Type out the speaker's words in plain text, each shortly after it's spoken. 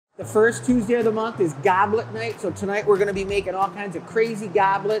The first Tuesday of the month is Goblet night, so tonight we're gonna be making all kinds of crazy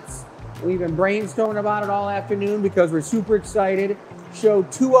goblets. We've been brainstorming about it all afternoon because we're super excited. Show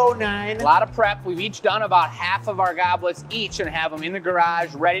 209. A lot of prep. We've each done about half of our goblets each and have them in the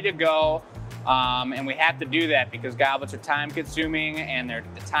garage ready to go. And we have to do that because goblets are time consuming and the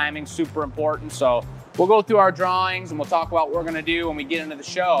timing's super important. So we'll go through our drawings and we'll talk about what we're gonna do when we get into the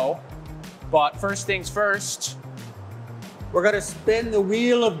show. But first things first, We're gonna spin the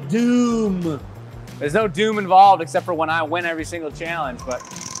wheel of doom. there's no doom involved except for when I win every single challenge, but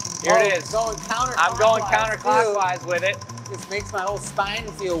here it is. Going counterclockwise. I'm going counterclockwise with it. This makes my whole spine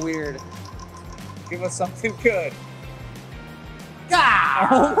feel weird. Give us something good. God!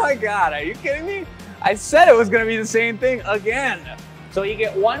 Oh my God, are you kidding me? I said it was gonna be the same thing again. So you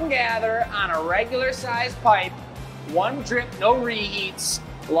get one gather on a regular size pipe, one drip, no reheats,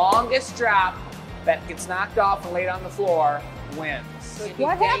 longest drop that gets knocked off and laid on the floor wins.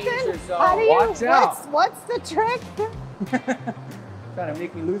 What happened? Zone. How do you, Watch out. what's the trick? Trying to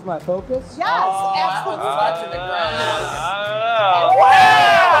make me lose my focus? Yes, Oh, that absolutely. one's touching the ground.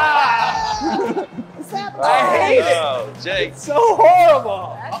 Wow! Is that I hate it. Oh, Jake. It's so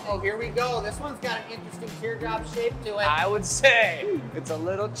horrible. Uh-oh, here we go. This one's got an interesting teardrop shape to it. I would say it's a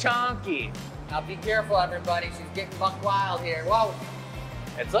little chunky. Now be careful, everybody. She's getting buck wild here. Whoa.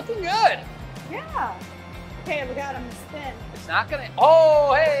 It's looking good. Yeah. Okay, we got him to spin. It's not gonna,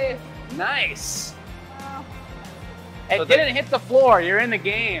 oh, hey, nice. Oh, It So didn't hit the floor, you're in the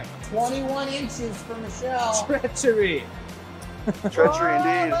game. 21 inches for Michelle. Treachery. Treachery a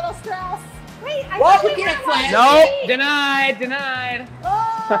indeed. little stress. Wait, I Well, thought we we can't got flash. one. Nope, Wait. denied.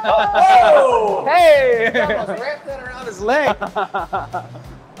 Oh. Hey! Almost wrapped that around his leg.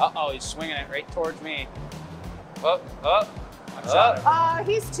 Uh-oh, he's swinging it right towards me. Up, up, Watch up. out.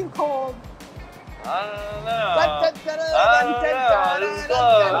 He's too cold. I don't know.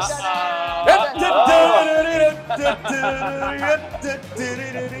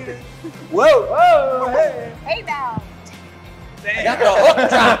 Whoa, whoa, hey. Hey now. I got the hook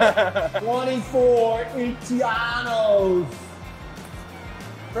drop. 24 Itianos.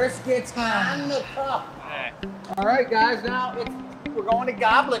 First gets on the cup. All right, guys, now we're going to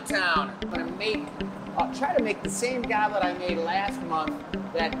Goblet Town. I'm gonna try to make the same goblet I made last month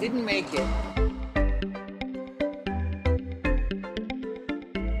that didn't make it.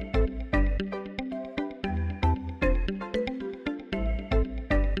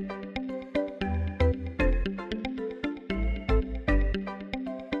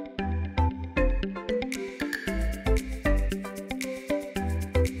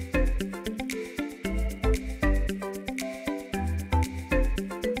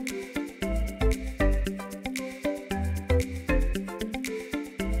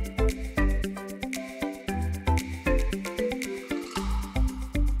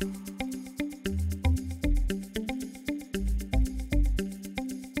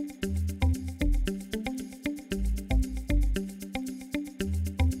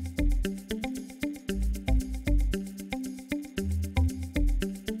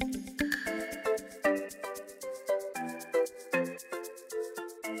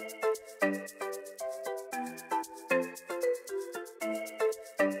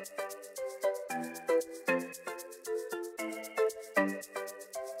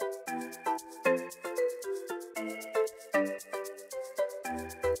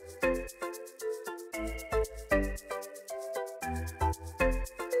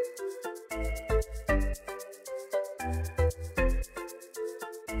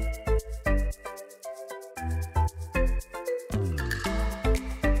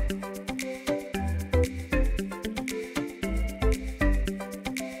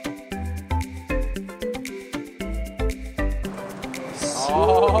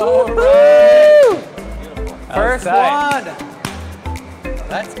 All right. First tight. one.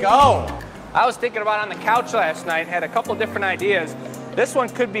 Let's go. I was thinking about it on the couch last night, had a couple different ideas. This one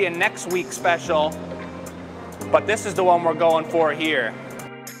could be a next week special, but this is the one we're going for here.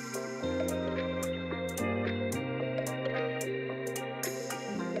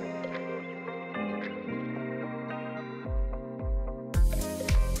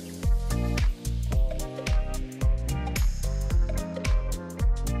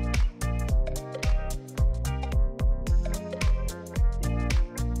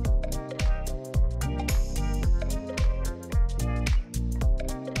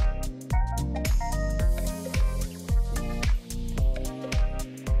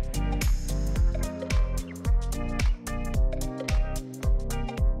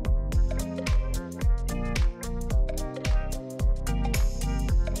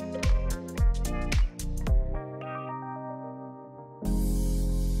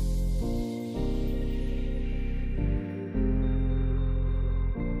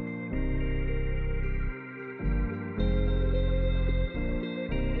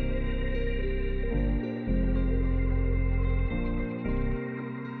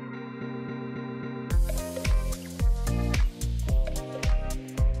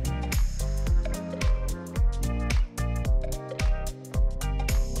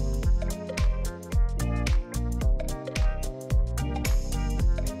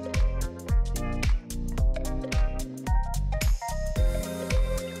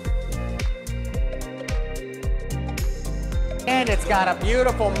 And it's got a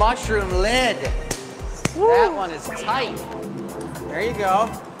beautiful mushroom lid. Woo. That one is tight. There you go.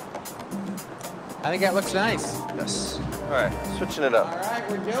 I think that looks nice. Yes. All right, switching it up. All right,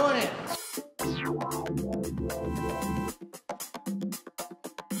 we're doing it.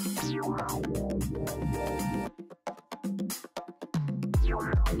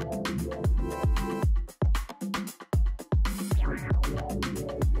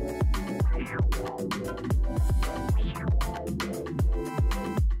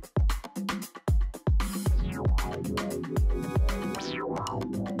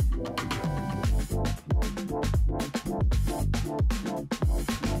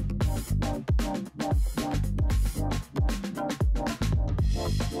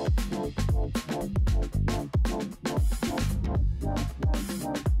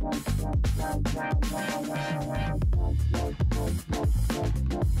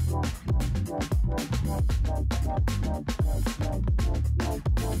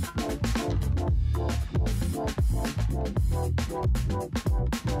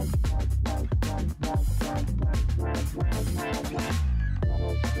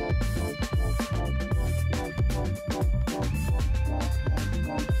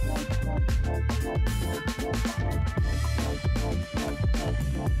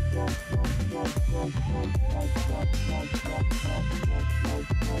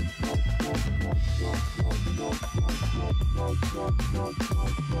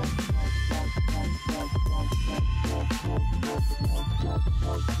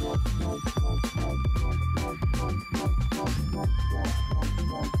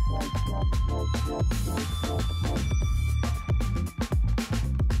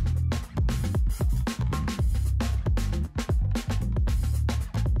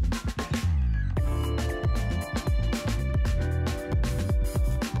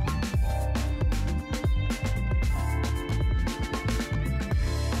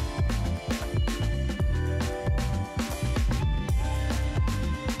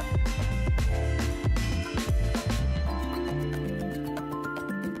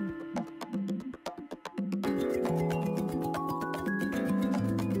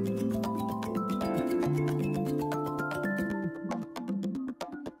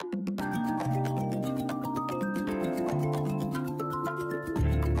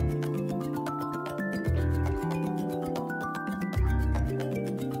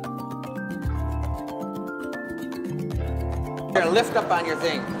 Here, lift up on your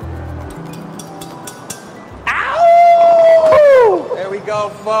thing. Ow! There we go,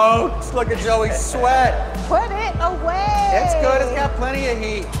 folks. Look at Joey's sweat. Put it away. It's good. It's got plenty of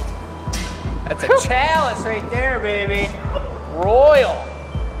heat. That's a chalice right there, baby. Royal.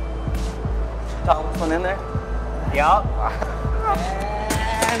 Tallest one in there? Yup.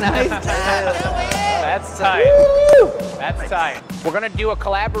 Nice job. That's tight. That's tight. We're gonna do a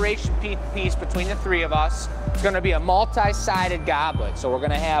collaboration piece between the three of us. It's gonna be a multi-sided goblet. So we're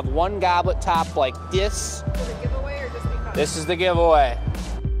gonna have one goblet top like this. For the giveaway or just because? This is the giveaway.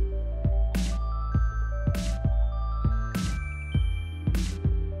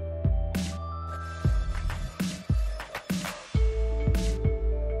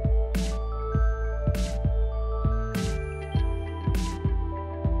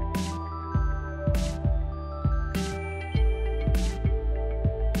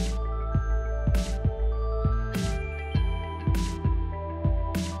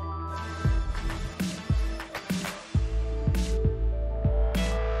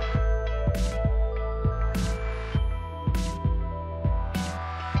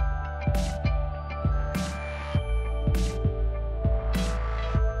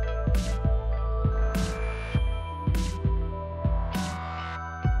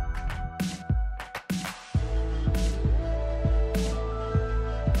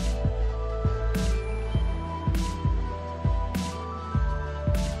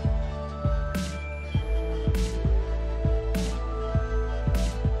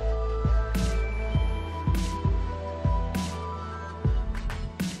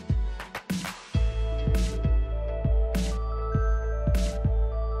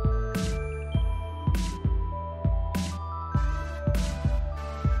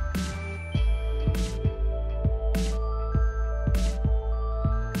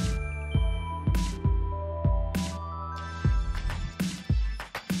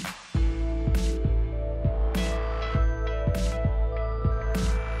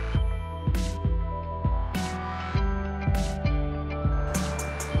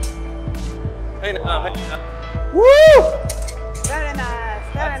 Hey, Woo! Very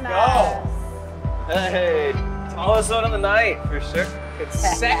nice. Very Let's nice. hey, tallest one of the night for sure.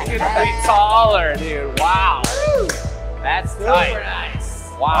 Consecutively taller, dude. Wow. That's Super tight. nice.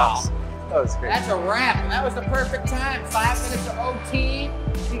 Wow. That was great. That's a wrap. That was the perfect time. 5 minutes of OT,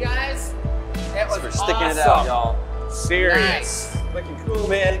 you guys. That was We're sticking awesome. it out, y'all. Serious. Nice. Looking cool,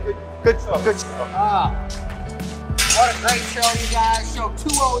 man. Good stuff. What a great show, you guys. Show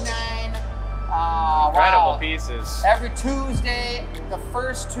 209. Incredible Wow. pieces. Every Tuesday, the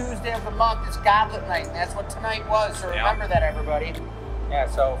first Tuesday of the month is Goblet Night, and that's what tonight was, so remember that, everybody. Yeah,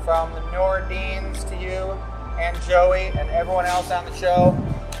 so from the Nordines to you and Joey and everyone else on the show,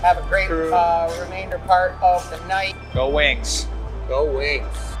 have a great remainder part of the night. Go Wings. Go Wings.